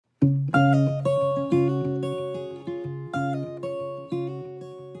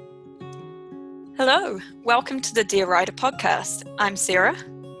Hello, welcome to the Dear Writer podcast. I'm Sarah.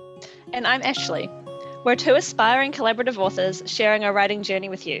 And I'm Ashley. We're two aspiring collaborative authors sharing our writing journey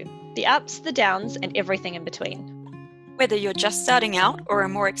with you, the ups, the downs, and everything in between. Whether you're just starting out or a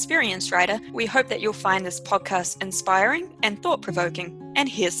more experienced writer, we hope that you'll find this podcast inspiring and thought-provoking. And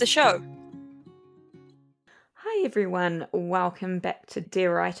here's the show. Hi everyone, welcome back to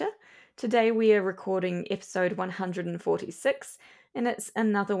Dear Writer. Today we are recording episode 146, and it's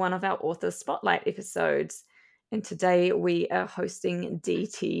another one of our Author Spotlight episodes. And today we are hosting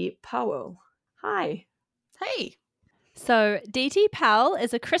D.T. Powell. Hi. Hey. So, D.T. Powell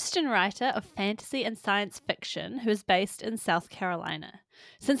is a Christian writer of fantasy and science fiction who is based in South Carolina.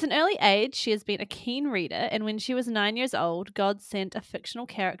 Since an early age, she has been a keen reader, and when she was 9 years old, God sent a fictional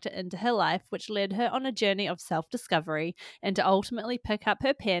character into her life which led her on a journey of self-discovery and to ultimately pick up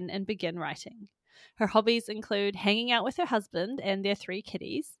her pen and begin writing. Her hobbies include hanging out with her husband and their 3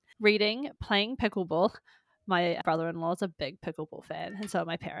 kitties, reading, playing pickleball. My brother-in-law is a big pickleball fan, and so are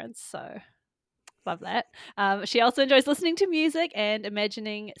my parents, so love that. She also enjoys listening to music and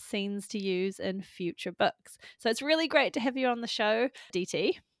imagining scenes to use in future books. So it's really great to have you on the show,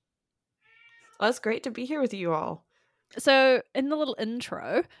 DT. Well, it's great to be here with you all. So in the little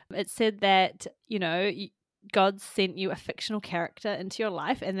intro, it said that, God sent you a fictional character into your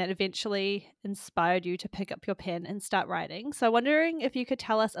life and that eventually inspired you to pick up your pen and start writing. So wondering if you could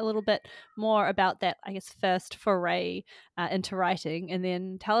tell us a little bit more about that, I guess, first foray into writing, and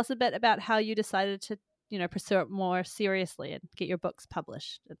then tell us a bit about how you decided to, pursue it more seriously and get your books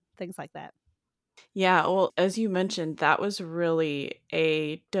published and things like that. Yeah, well, as you mentioned, that was really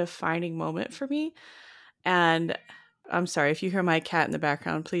a defining moment for me. And I'm sorry if you hear my cat in the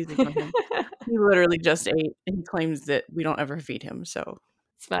background, please ignore him. He literally just ate, and he claims that we don't ever feed him. So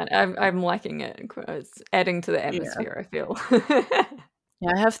It's fine. I'm liking it. It's adding to the atmosphere, I feel.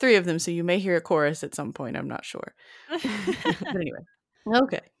 yeah, I have 3 of them, so you may hear a chorus at some point. I'm not sure. But anyway,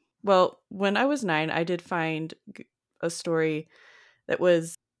 okay. Well, when I was 9, I did find a story that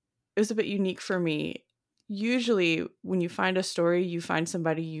was a bit unique for me. Usually, when you find a story, you find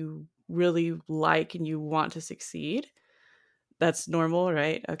somebody you really like and you want to succeed. That's normal,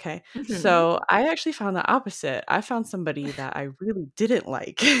 right? Okay. Mhm. So I actually found the opposite. I found somebody that I really didn't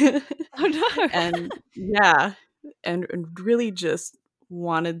like. Oh no. And yeah, and really just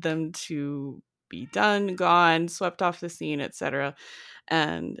wanted them to be done, gone, swept off the scene, etc.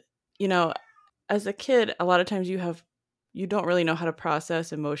 And as a kid, a lot of times you don't really know how to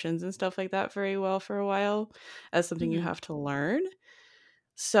process emotions and stuff like that very well for a while, as something you Mhm. have to learn.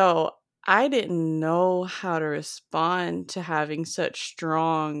 So I didn't know how to respond to having such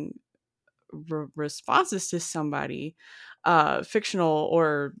strong responses to somebody, fictional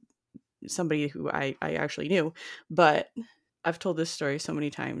or somebody who I actually knew. But I've told this story so many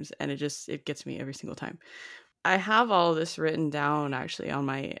times, and it gets me every single time. I have all of this written down actually on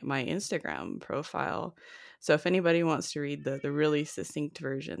my Instagram profile. So if anybody wants to read the really succinct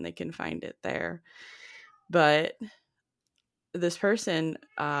version, they can find it there. But this person,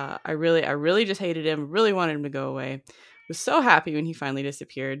 I really just hated him, really wanted him to go away. Was so happy when he finally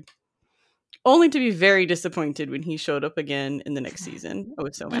disappeared, only to be very disappointed when he showed up again in the next season. I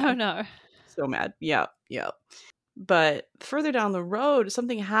was so mad. Oh no. So mad. Yeah. But further down the road,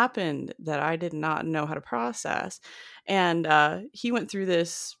 something happened that I did not know how to process. And he went through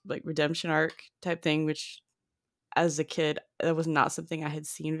this like redemption arc type thing, which as a kid, that was not something I had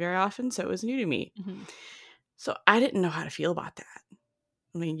seen very often. So it was new to me. Mhm. So I didn't know how to feel about that.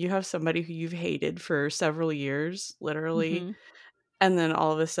 I mean, you have somebody who you've hated for several years, literally, Mhm. and then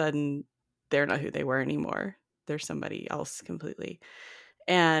all of a sudden they're not who they were anymore. They're somebody else completely.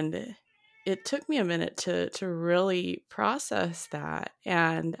 And it took me a minute to really process that.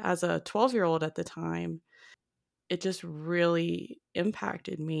 And as a 12-year-old at the time, it just really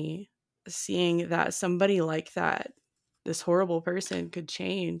impacted me seeing that somebody like that, this horrible person, could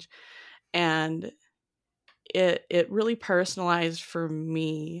change. And it really personalized for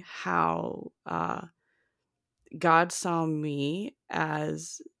me how God saw me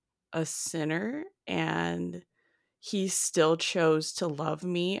as a sinner, and he still chose to love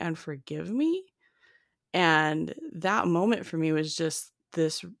me and forgive me. And that moment for me was just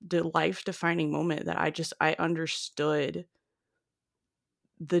this life defining moment that I understood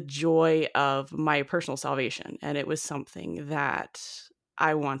the joy of my personal salvation. And it was something that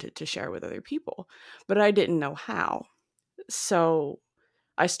I wanted to share with other people, but I didn't know how. So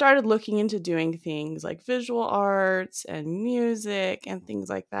I started looking into doing things like visual arts and music and things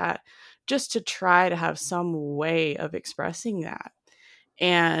like that, just to try to have some way of expressing that.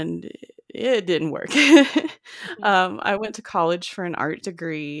 And it didn't work. I went to college for an art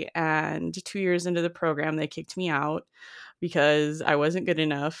degree, and 2 years into the program, they kicked me out because I wasn't good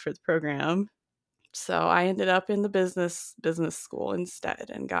enough for the program. So I ended up in the business school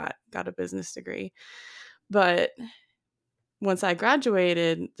instead and got a business degree. But once I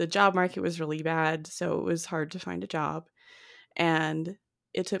graduated, the job market was really bad, so it was hard to find a job. And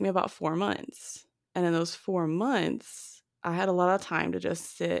it took me about 4 months. And in those 4 months, I had a lot of time to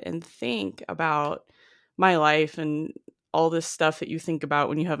just sit and think about my life and all this stuff that you think about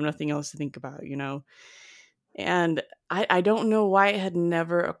when you have nothing else to think about, you know? And I don't know why it had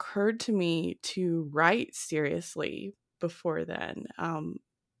never occurred to me to write seriously before then.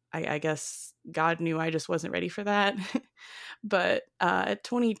 I guess God knew I just wasn't ready for that. But at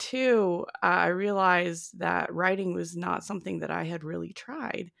 22, I realized that writing was not something that I had really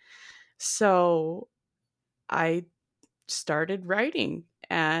tried. So I started writing.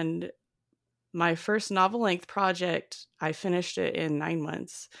 And my first novel length project, I finished it in 9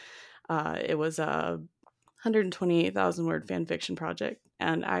 months. It was a 128,000 word fan fiction project,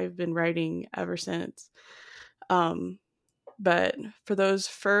 and I've been writing ever since. But for those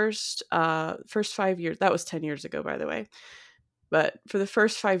first 5 years, that was 10 years ago, by the way. But for the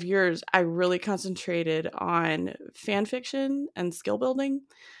first 5 years, I really concentrated on fan fiction and skill building.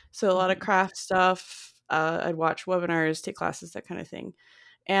 So a lot of craft stuff. I'd watch webinars, take classes, that kind of thing.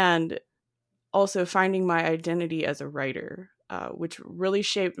 And also finding my identity as a writer, which really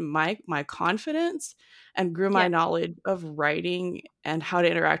shaped my confidence and grew my knowledge of writing and how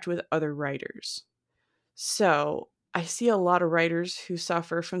to interact with other writers. So I see a lot of writers who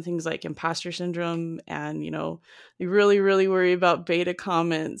suffer from things like imposter syndrome, and they really, really worry about beta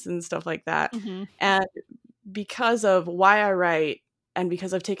comments and stuff like that. Mm-hmm. And because of why I write, and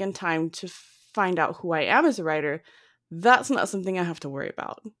because I've taken time to find out who I am as a writer, that's not something I have to worry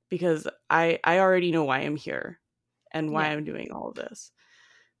about, because I already know why I'm here and why I'm doing all of this.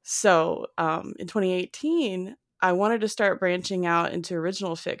 So in 2018, I wanted to start branching out into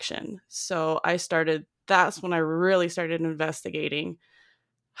original fiction. So that's when I really started investigating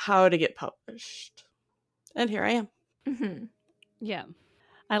how to get published. And here I am. Mm-hmm. Yeah.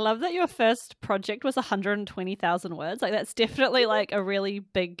 I love that your first project was 120,000 words. Like, that's definitely like a really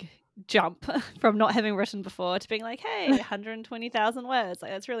big jump from not having written before to being like, hey, 120,000 words.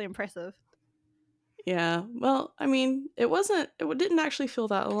 Like, that's really impressive. Yeah. Well, I mean, it didn't actually feel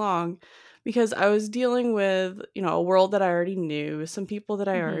that long, because I was dealing with, a world that I already knew, some people that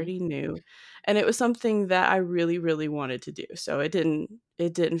I already knew, and it was something that I really, really wanted to do. So it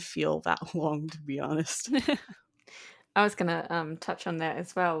didn't feel that long, to be honest. I was gonna touch on that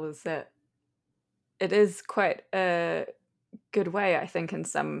as well, is that it is quite a good way, I think, in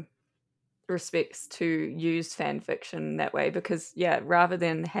some respects, to use fan fiction that way, because rather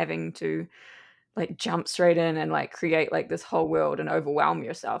than having to like jump straight in and like create like this whole world and overwhelm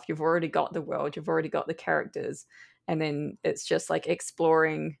yourself, you've already got the world, you've already got the characters, and then it's just like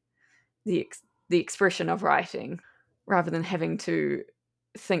exploring the expression of writing, rather than having to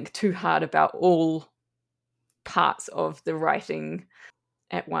think too hard about all parts of the writing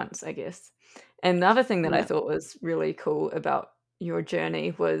at once, I guess. And the other thing that I thought was really cool about your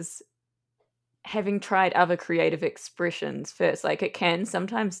journey was having tried other creative expressions first. Like, it can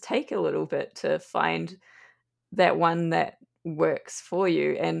sometimes take a little bit to find that one that works for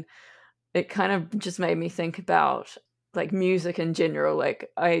you. And it kind of just made me think about like music in general.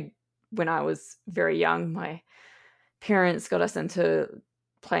 Like, when I was very young, my parents got us into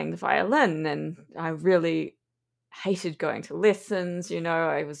playing the violin, and I really hated going to lessons.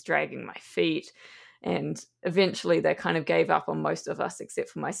 I was dragging my feet, and eventually they kind of gave up on most of us, except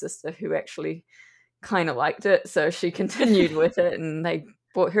for my sister, who actually kind of liked it. So she continued with it, and they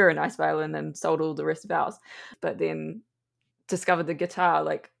bought her a nice violin and sold all the rest of ours. But then discovered the guitar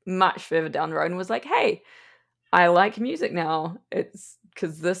like much further down the road, and was like, hey, I like music now. It's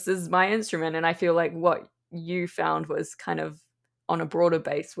because this is my instrument. And I feel like what you found was kind of on a broader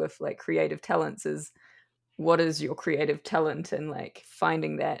base with like creative talents is, what is your creative talent, and like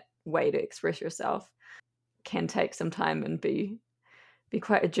finding that way to express yourself can take some time and be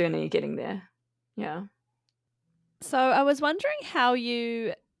quite a journey getting there. Yeah. So I was wondering how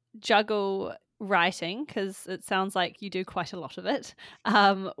you juggle writing, because it sounds like you do quite a lot of it,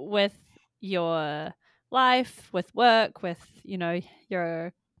 with your life, with work, with,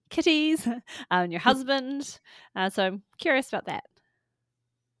 your kitties, and your husband. So I'm curious about that.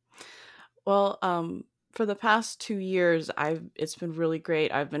 Well, for the past 2 years, it's been really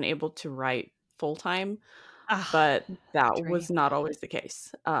great. I've been able to write full time. but that dream. was not always the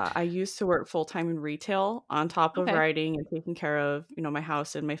case. I used to work full-time in retail on top of Okay. writing and taking care of, my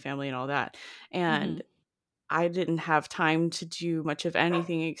house and my family and all that. And Mhm. I didn't have time to do much of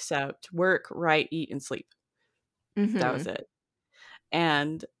anything except work, write, eat, and sleep. That was Mm-hmm. it.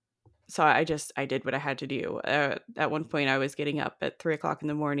 And so I did what I had to do. At one point, I was getting up at 3 o'clock in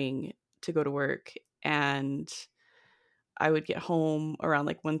the morning to go to work, and I would get home around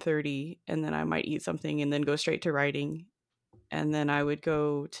like 1:30, and then I might eat something and then go straight to writing. And then I would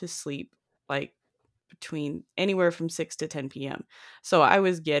go to sleep like between anywhere from 6 to 10 p.m. So I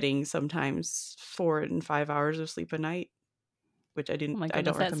was getting sometimes 4 and 5 hours of sleep a night, which Oh my I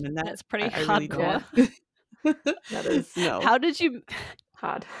don't goodness, recommend that. that's pretty I really don't. hardcore. Yeah, that is No, How did you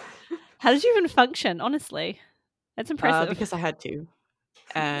hard. how did you even function, honestly? That's impressive. because I had to.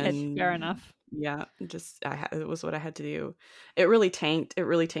 It's fair And enough. yeah, just it was what I had to do. It really tanked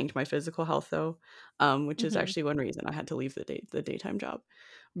my physical health though, which is Mhm. actually one reason I had to leave the daytime job.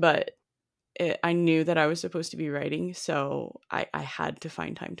 But I knew that I was supposed to be writing, so I had to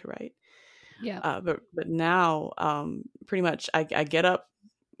find time to write. Yeah. But now, pretty much I get up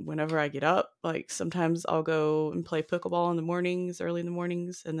whenever I get up. Like sometimes I'll go and play pickleball in the mornings, early in the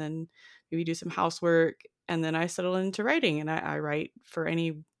mornings, and then maybe do some housework, and then I settle into writing, and I write for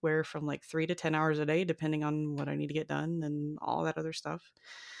anywhere from like 3 to 10 hours a day, depending on what I need to get done and all that other stuff.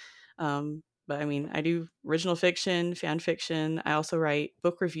 But I mean, I do original fiction, fan fiction. I also write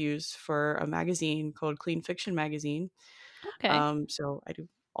book reviews for a magazine called Clean Fiction Magazine. Okay. So I do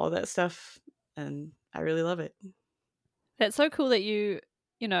all that stuff, and I really love it. That's so cool that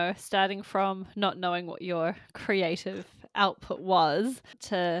starting from not knowing what your creative output was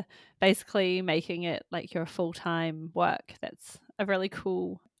to basically making it like your full-time work. That's a really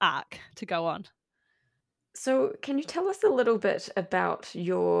cool arc to go on. So, can you tell us a little bit about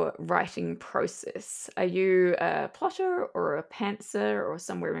your writing process? Are you a plotter or a pantser or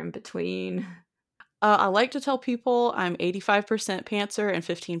somewhere in between? I like to tell people I'm 85% pantser and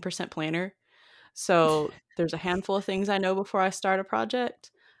 15% planner. So there's a handful of things I know before I start a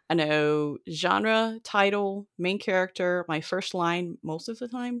project. I know genre, title, main character, my first line most of the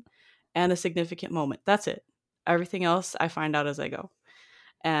time, and a significant moment. That's it. Everything else I find out as I go.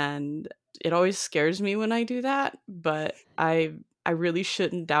 And it always scares me when I do that, but I really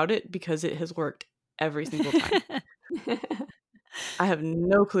shouldn't doubt it because it has worked every single time. I have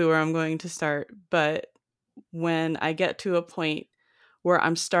no clue where I'm going to start, but when I get to a point where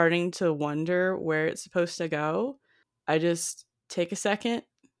I'm starting to wonder where it's supposed to go, I just take a second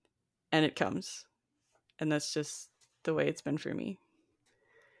and it comes. And that's just the way it's been for me.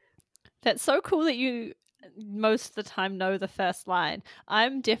 That's so cool that you most of the time know the first line.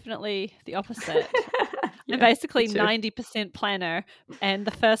 I'm definitely the opposite. I'm Yeah, me basically too. 90% planner, and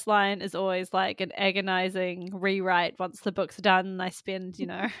the first line is always like an agonizing rewrite once the book's done. I spend,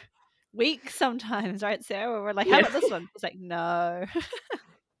 weeks sometimes, right, Sarah? Where we're like, how Yeah, about this one? It's like, no.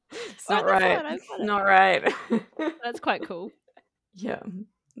 it's Or not this right. one, I've got it. Not right. That's quite cool. Yeah,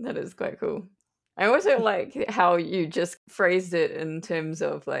 that is quite cool. I also like how you just phrased it in terms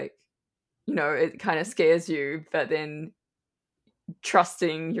of like, it kind of scares you, but then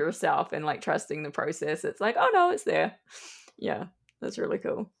trusting yourself and like trusting the process. It's like, oh no, it's there. Yeah, that's really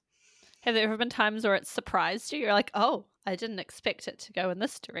cool. Have there ever been times where it's surprised you? You're like, oh, I didn't expect it to go in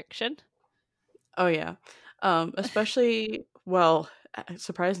this direction. Oh, yeah.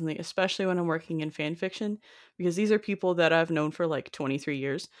 Surprisingly, especially when I'm working in fan fiction, because these are people that I've known for like 23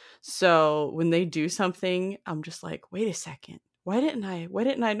 years. So when they do something, I'm just like, wait a second. Why didn't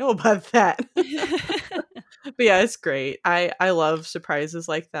I know about that? But yeah, it's great. I love surprises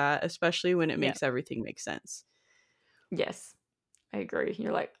like that, especially when it Yeah. makes everything make sense. Yes, I agree.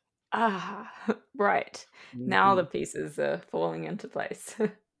 You're like, ah, right. Now the Mhm. pieces are falling into place.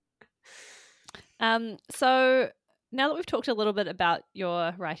 So now that we've talked a little bit about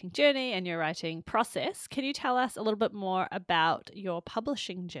your writing journey and your writing process, can you tell us a little bit more about your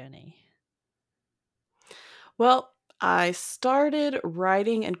publishing journey? Well, I started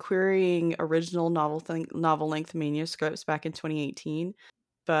writing and querying original novel length manuscripts back in 2018.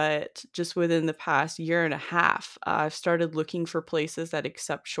 But just within the past year and a half, I've started looking for places that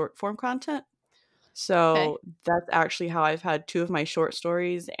accept short form content. Okay. So that's actually how I've had 2 of my short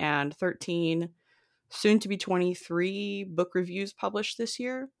stories and 13, soon to be 23 book reviews published this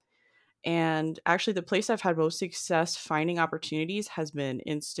year. And actually, the place I've had most success finding opportunities has been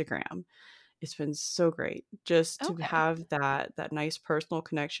Instagram. It's been so great just to Okay. have that nice personal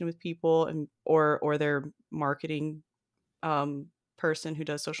connection with people, and or their marketing um person who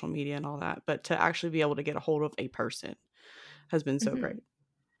does social media and all that, but to actually be able to get a hold of a person has been so Mhm. great.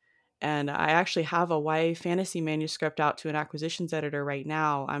 And I actually have a YA fantasy manuscript out to an acquisitions editor right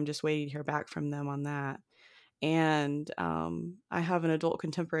now. I'm just waiting to hear back from them on that. And I have an adult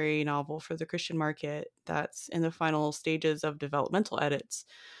contemporary novel for the Christian market that's in the final stages of developmental edits,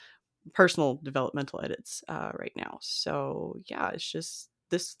 personal developmental edits right now. So yeah, it's just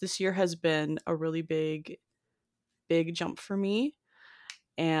this year has been a really big jump for me,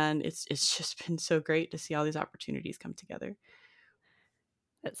 and it's just been so great to see all these opportunities come together.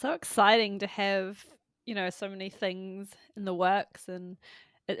 It's so exciting to have, so many things in the works, and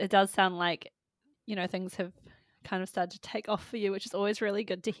it does sound like, things have kind of started to take off for you, which is always really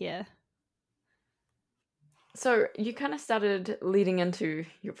good to hear. So you kind of started leading into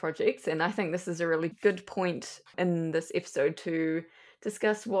your projects, and I think this is a really good point in this episode to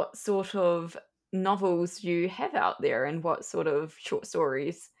discuss what sort of novels you have out there and what sort of short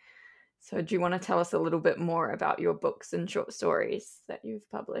stories. So do you want to tell us a little bit more about your books and short stories that you've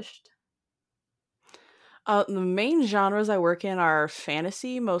published? The main genres I work in are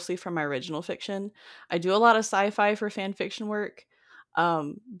fantasy, mostly from my original fiction. I do a lot of sci-fi for fan fiction work,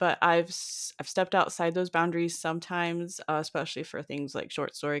 but I've stepped outside those boundaries sometimes, especially for things like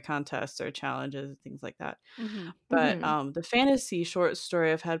short story contests or challenges and things like that. Mm-hmm. But the fantasy short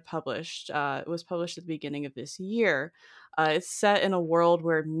story I've had published, it was published at the beginning of this year. It's set in a world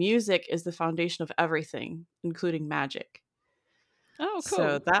where music is the foundation of everything, including magic. Oh, So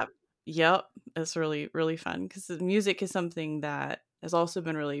cool. that, yep, it's really, really fun because the music is something that has also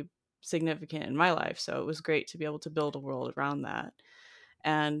been really significant in my life. So it was great to be able to build a world around that.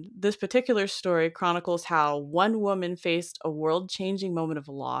 And this particular story chronicles how one woman faced a world changing moment of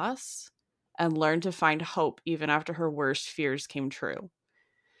loss and learned to find hope even after her worst fears came true.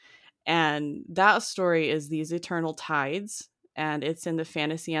 And that story is These Eternal Tides. And it's in the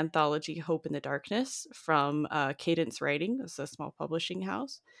fantasy anthology Hope in the Darkness from Cadence Writing. It's a small publishing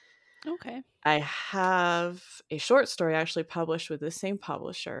house. Okay. I have a short story actually published with the same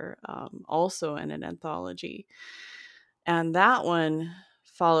publisher, also in an anthology. And that one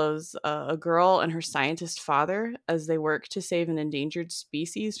follows a girl and her scientist father as they work to save an endangered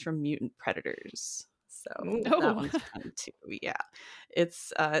species from mutant predators. So Ooh. that Oh. one's fun too. Yeah.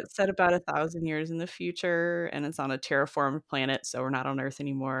 It's set about 1,000 years in the future, and it's on a terraformed planet, so we're not on Earth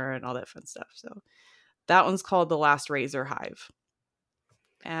anymore and all that fun stuff. So that one's called The Last Razor Hive.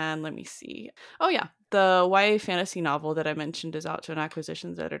 And let me see. Oh yeah, the YA fantasy novel that I mentioned is out to an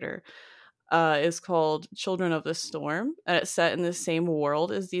acquisitions editor. Is called Children of the Storm, and it's set in the same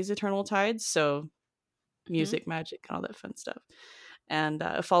world as These Eternal Tides. So music, magic, and all that fun stuff. And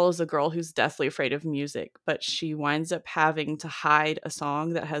it follows a girl who's deathly afraid of music, but she winds up having to hide a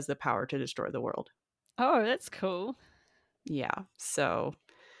song that has the power to destroy the world. Oh, that's cool. Yeah, so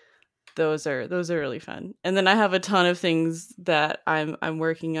those are really fun. And then I have a ton of things that I'm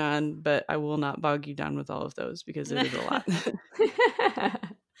working on, but I will not bog you down with all of those because it is a lot.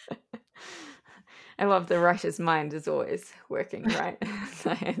 I love the writer's mind is always working, right?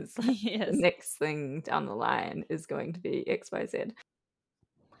 So it's like Yes. the next thing down the line is going to be XYZ.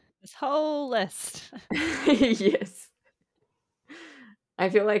 This whole list. Yes. I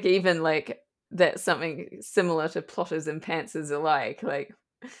feel like even like that's something similar to plotters and pantsers alike, like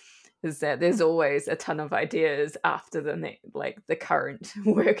is that there's always a ton of ideas after the current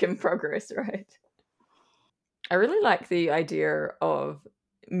work in progress, right? I really like the idea of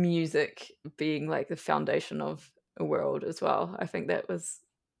music being like the foundation of a world as well. I think that was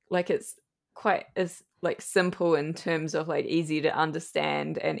like it's quite as like simple in terms of like easy to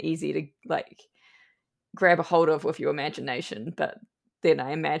understand and easy to like grab a hold of with your imagination, but then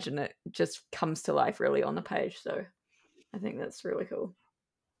I imagine it just comes to life really on the page. So I think that's really cool.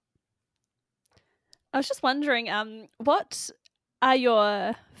 I was just wondering, what are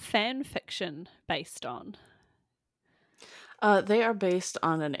your fan fiction based on? They are based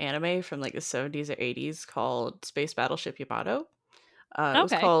on an anime from like the 70s or 80s called Space Battleship Yamato. It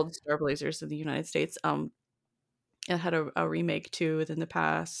was Okay. called Star Blazers in the United States. It had a remake too within the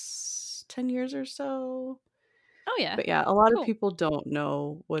past 10 years or so. Oh yeah. But yeah, a lot of Cool. people don't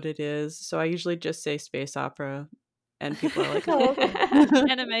know what it is. So I usually just say space opera and people are like, oh, okay.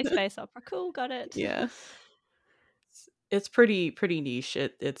 Anime space opera. Cool, got it. Yeah. It's pretty niche.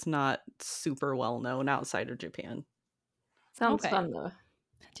 It's not super well known outside of Japan. Sounds Okay. fun though.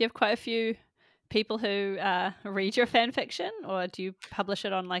 Do you have quite a few people who read your fan fiction, or do you publish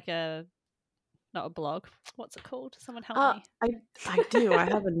it on like not a blog? What's it called? Someone help me. I do. I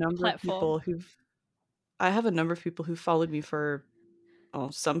have a number of Platform. people who've followed me for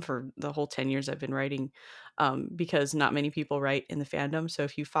some for the whole 10 years I've been writing, because not many people write in the fandom. So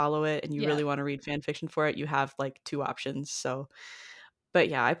if you follow it and you Yeah. really want to read fan fiction for it, you have like two options. So But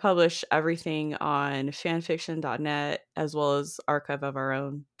yeah, I publish everything on fanfiction.net as well as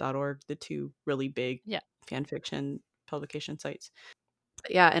archiveofourown.org, the two really big fanfiction publication sites.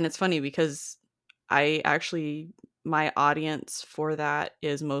 Yeah, and it's funny because my audience for that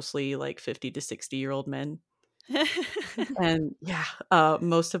is mostly like 50 to 60-year-old men. And yeah,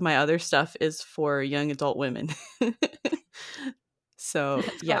 most of my other stuff is for young adult women. So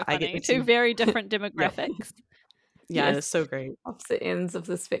That's yeah, quite I get funny. to Two see. very different Yep. demographics. Yeah, and Yes, it's so great. opposite ends of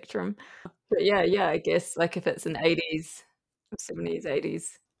the spectrum. But yeah, I guess like if it's an 80s, 70s, 80s,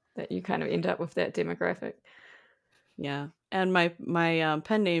 that you kind of end up with that demographic. Yeah, and my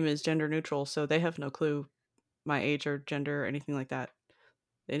pen name is gender neutral, so they have no clue my age or gender or anything like that.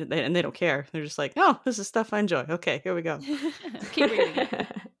 And they don't care. They're just like, oh, this is stuff I enjoy. Okay, here we go. Keep reading.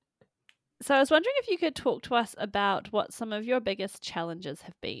 So I was wondering if you could talk to us about what some of your biggest challenges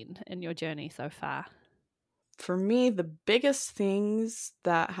have been in your journey so far. For me, the biggest things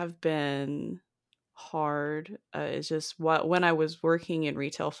that have been hard is just when I was working in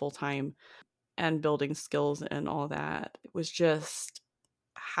retail full time and building skills and all that, it was just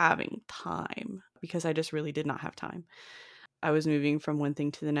having time because I just really did not have time. I was moving from one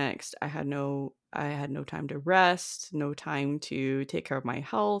thing to the next. I had no time to rest, no time to take care of my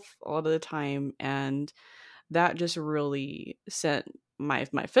health all of the time, and that just really sent my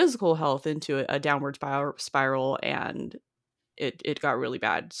physical health into a downward spiral, and it got really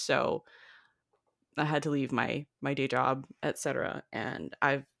bad. So I had to leave my day job, etc. And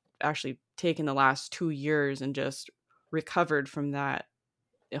I've actually taken the last 2 years and just recovered from that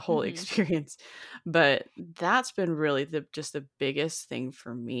whole experience. But that's been really the biggest thing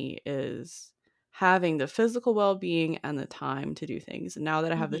for me is having the physical well-being and the time to do things. And now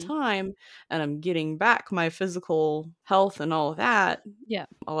that I have the time and I'm getting back my physical health and all of that, Yeah.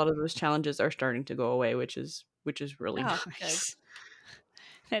 a lot of those challenges are starting to go away, which is really Oh, nice.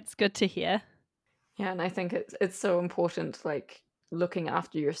 That's good to hear. Yeah, and I think it's so important, like looking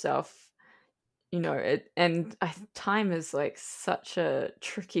after yourself, time is like such a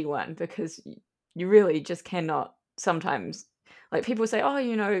tricky one because you really just cannot sometimes, like people say,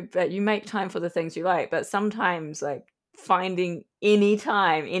 oh, but you make time for the things you like, but sometimes like finding any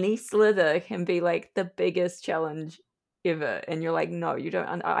time, any slither can be like the biggest challenge ever, and you're like, no, you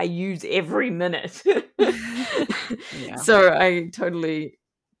don't. I use every minute. Yeah. So I totally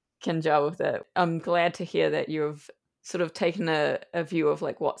can gel with it. I'm glad to hear that you've sort of taken a view of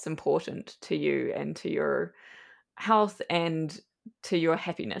like what's important to you and to your health and to your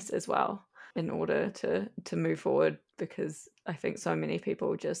happiness as well in order to move forward, because I think so many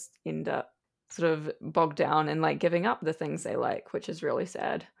people just end up sort of bogged down and like giving up the things they like, which is really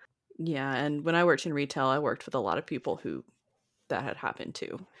sad. Yeah, and when I worked in retail, I worked with a lot of people who that had happened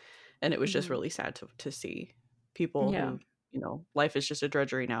to. And it was just really sad to see people Yeah. who, life is just a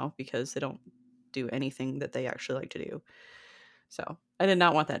drudgery now because they don't do anything that they actually like to do. So I did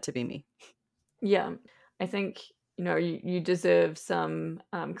not want that to be me. Yeah, I think you deserve some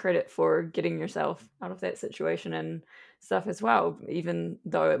credit for getting yourself out of that situation and stuff as well, even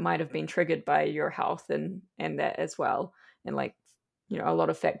though it might have been triggered by your health and that as well. And like a lot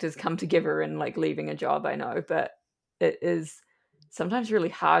of factors come together in like leaving a job, I know, but it is sometimes really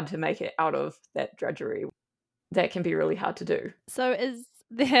hard to make it out of that drudgery. That can be really hard to do. So is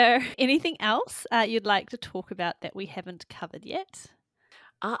there anything else you'd like to talk about that we haven't covered yet?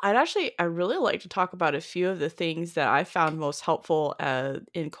 I really like to talk about a few of the things that I found most helpful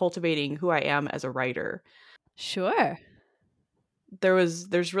in cultivating who I am as a writer. Sure.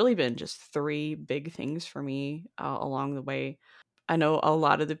 There's really been just three big things for me along the way. I know a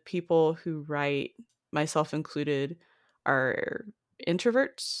lot of the people who write, myself included, are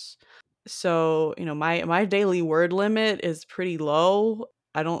introverts. So, my daily word limit is pretty low.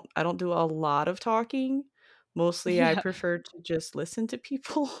 I don't do a lot of talking. Mostly I Yeah. prefer to just listen to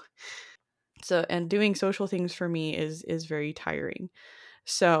people. So, and doing social things for me is very tiring.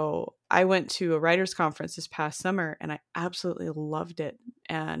 So, I went to a writers conference this past summer and I absolutely loved it.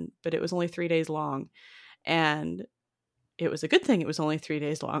 But it was only 3 days long. And it was a good thing it was only 3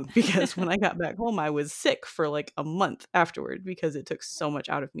 days long because when I got back home, I was sick for like a month afterward because it took so much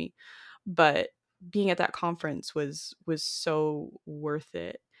out of me. But being at that conference was so worth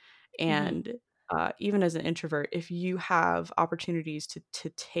it. And even as an introvert, if you have opportunities to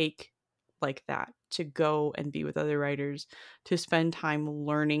take like that, to go and be with other writers, to spend time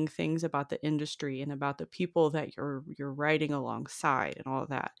learning things about the industry and about the people that you're writing alongside and all of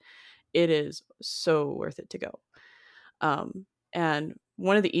that, it is so worth it to go. And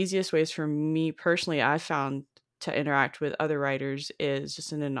one of the easiest ways for me personally, I found to interact with other writers is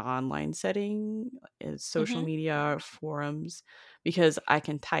just in an online setting, is social media, forums, because I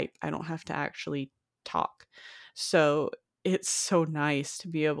can type. I don't have to actually talk. So it's so nice to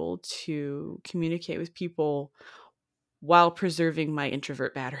be able to communicate with people while preserving my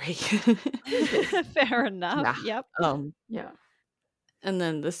introvert battery. Fair enough. Yeah. Yep. Yeah. And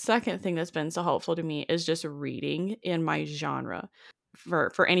then the second thing that's been so helpful to me is just reading in my genre.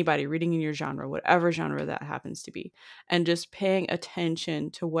 For anybody, reading in your genre, whatever genre that happens to be, and just paying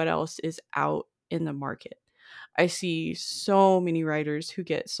attention to what else is out in the market. I see so many writers who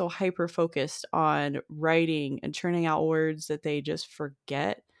get so hyper focused on writing and churning out words that they just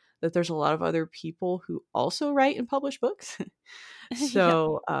forget that there's a lot of other people who also write and publish books.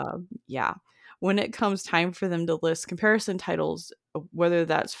 So, yeah, when it comes time for them to list comparison titles, whether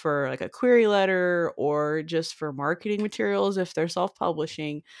that's for like a query letter or just for marketing materials, if they're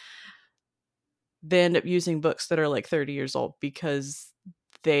self-publishing, they end up using books that are like 30 years old because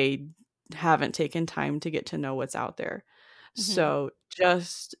they haven't taken time to get to know what's out there. So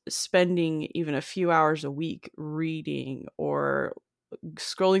just spending even a few hours a week reading or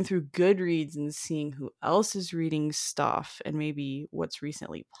scrolling through Goodreads and seeing who else is reading stuff and maybe what's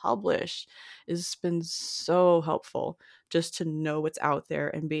recently published has been so helpful, just to know what's out there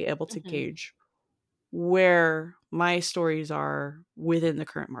and be able to gauge where my stories are within the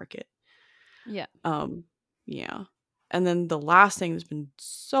current market. Yeah. Yeah. And then the last thing that's been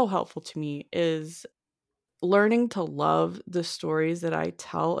so helpful to me is learning to love the stories that I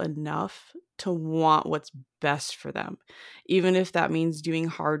tell enough to want what's best for them, even if that means doing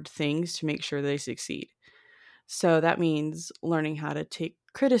hard things to make sure they succeed. So that means learning how to take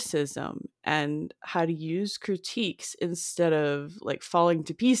criticism and how to use critiques instead of like falling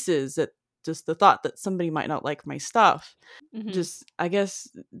to pieces at just the thought that somebody might not like my stuff. Just, I guess,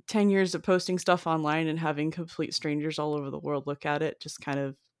 10 years of posting stuff online and having complete strangers all over the world look at it just kind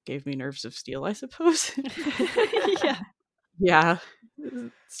of gave me nerves of steel, I suppose. Yeah. Yeah.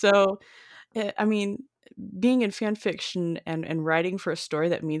 So, I mean, being in fan fiction and writing for a story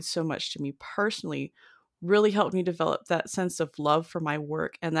that means so much to me personally really helped me develop that sense of love for my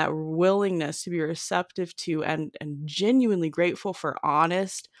work and that willingness to be receptive to and genuinely grateful for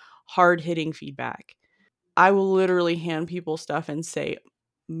honest, hard-hitting feedback. I will literally hand people stuff and say,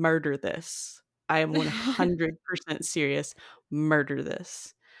 murder this. I am 100% serious. Murder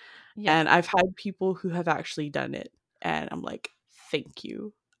this. Yeah. And I've had people who have actually done it. And I'm like, thank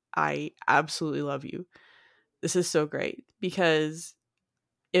you. I absolutely love you. This is so great. Because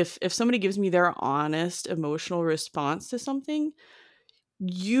if somebody gives me their honest emotional response to something,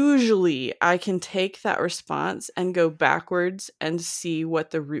 usually I can take that response and go backwards and see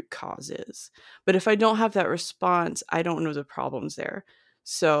what the root cause is. But if I don't have that response, I don't know the problems there.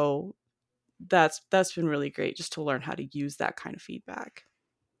 So that's been really great, just to learn how to use that kind of feedback.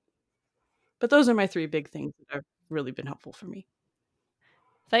 But those are my 3 big things that have really been helpful for me.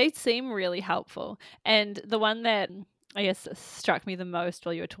 They seem really helpful. And the one that I guess struck me the most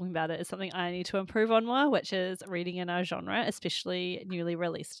while you were talking about it is something I need to improve on more, which is reading in our genre, especially newly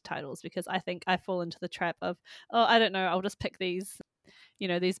released titles, because I think I fall into the trap of, oh, I don't know, I'll just pick these,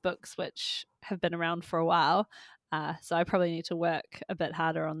 these books which have been around for a while. So I probably need to work a bit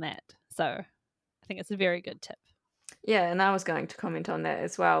harder on that. So I think it's a very good tip. Yeah, and I was going to comment on that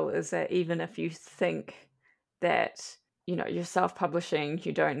as well, is that even if you think that, you're self-publishing,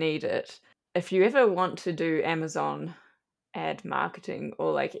 you don't need it, if you ever want to do Amazon ad marketing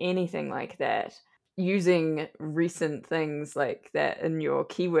or like anything like that, using recent things like that in your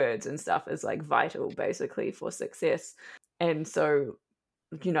keywords and stuff is like vital basically for success. And so,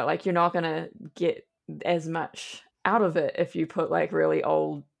 like you're not going to get as much out of it if you put like really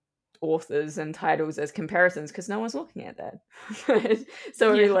old authors and titles as comparisons, because no one's looking at that.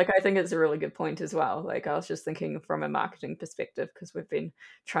 So Yeah. like I think it's a really good point as well. Like I was just thinking from a marketing perspective, because we've been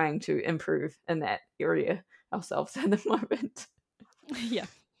trying to improve in that area ourselves at the moment. Yeah.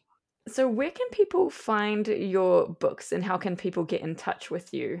 So where can people find your books and how can people get in touch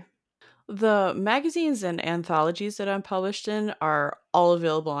with you? The magazines and anthologies that I'm published in are all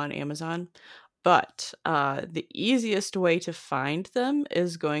available on Amazon, but the easiest way to find them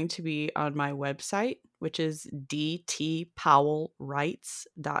is going to be on my website, which is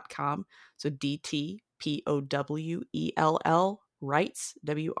dtpowellwrites.com. So DTPOWELL writes,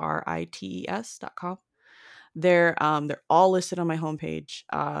 WRITES.com. They're all listed on my homepage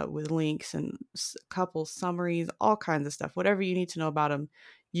with links and a couple summaries, all kinds of stuff. Whatever you need to know about them,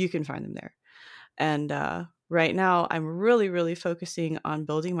 you can find them there. And right now, I'm really, really focusing on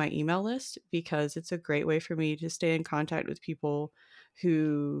building my email list because it's a great way for me to stay in contact with people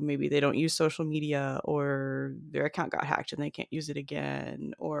who maybe they don't use social media, or their account got hacked and they can't use it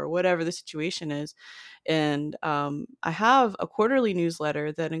again, or whatever the situation is. And I have a quarterly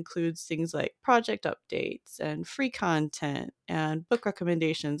newsletter that includes things like project updates and free content and book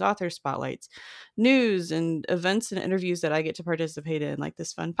recommendations, author spotlights, news, and events and interviews that I get to participate in, like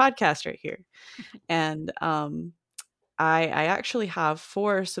this fun podcast right here. And I actually have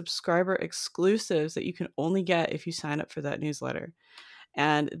 4 subscriber exclusives that you can only get if you sign up for that newsletter.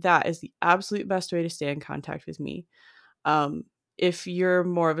 And that is the absolute best way to stay in contact with me. If you're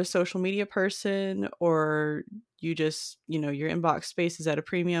more of a social media person, or you just, your inbox space is at a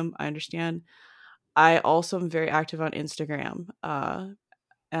premium, I understand. I also am very active on Instagram.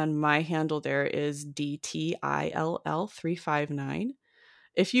 And my handle there is DTILL359.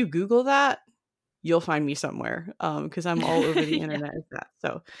 If you Google that, you'll find me somewhere, because I'm all over the internet as that.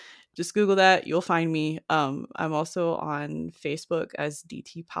 So just Google that, you'll find me. I'm also on Facebook as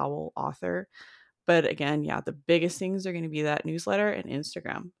DT Powell author. But again, yeah, the biggest things are going to be that newsletter and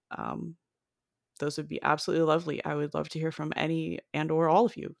Instagram. Those would be absolutely lovely. I would love to hear from any and or all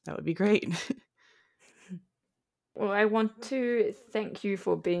of you. That would be great. Well, I want to thank you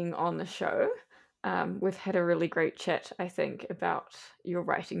for being on the show. We've had a really great chat, I think, about your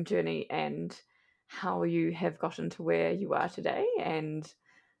writing journey and how you have gotten to where you are today, and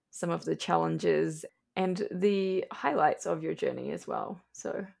some of the challenges and the highlights of your journey as well.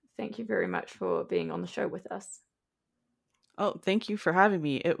 So thank you very much for being on the show with us. Oh, thank you for having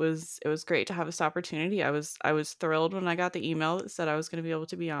me. It was great to have this opportunity. I was thrilled when I got the email that said I was going to be able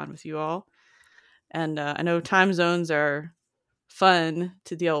to be on with you all. And I know time zones are fun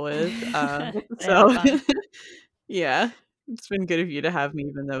to deal with. So yeah, it's been good of you to have me,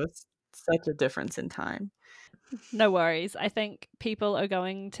 even though it's such a difference in time. No worries. I think people are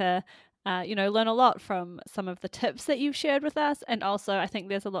going to, learn a lot from some of the tips that you've shared with us. And also, I think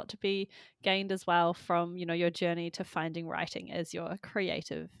there's a lot to be gained as well from, your journey to finding writing as your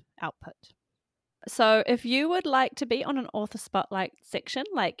creative output. So if you would like to be on an author spotlight section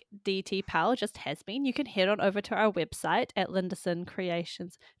like DT Powell just has been, you can head on over to our website at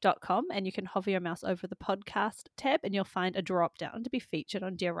lindesoncreations.com, and you can hover your mouse over the podcast tab and you'll find a drop down to be featured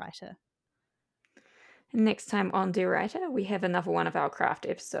on Dear Writer. Next time on Dear Writer, we have another one of our craft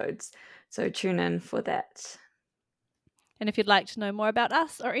episodes, so tune in for that. And if you'd like to know more about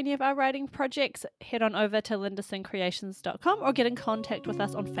us or any of our writing projects, head on over to lindesoncreations.com or get in contact with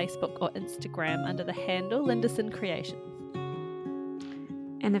us on Facebook or Instagram under the handle Lindeson Creations.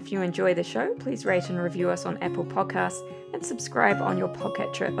 And if you enjoy the show, please rate and review us on Apple Podcasts and subscribe on your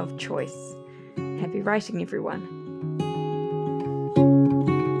podcatcher of choice. Happy writing, everyone.